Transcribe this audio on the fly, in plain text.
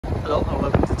Hello and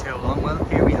welcome to Toyota Longwell.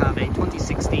 Here we have a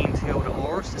 2016 Toyota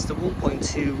Auris. It's the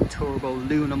 1.2 turbo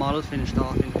Luna model, finished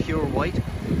off in pure white.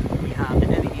 We have the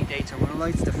LED daytime running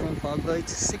lights, the front fog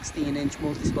lights, 16-inch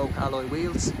multi-spoke alloy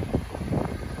wheels.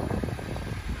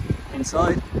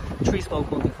 Inside, 3-spoke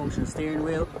multifunction steering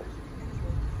wheel,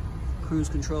 cruise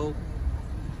control,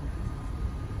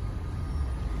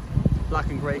 black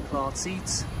and grey cloth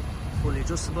seats, fully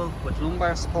adjustable with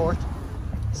lumbar support,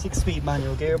 6-speed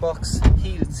manual gearbox,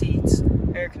 heated seats,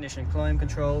 air conditioning, climate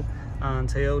control, and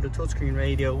Toyota touchscreen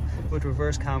radio with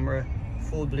reverse camera,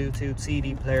 full Bluetooth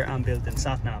CD player and built-in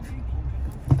sat nav.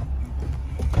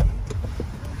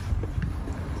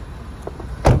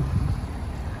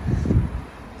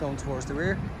 Going towards the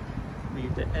rear, we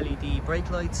have the LED brake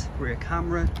lights, rear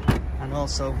camera, and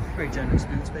also very generous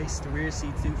boot space. The rear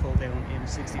seats do fold down in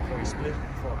 60/40 split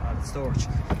for added storage.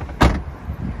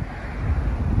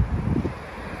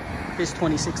 This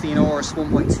 2016 Auris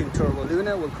 1.2 Turbo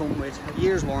Luna will come with a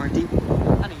year's warranty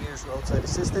and a year's roadside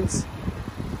assistance.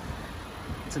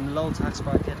 It's in the low tax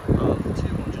bracket of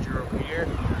 €200 per year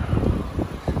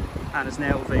and is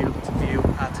now available to view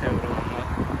at Toyota.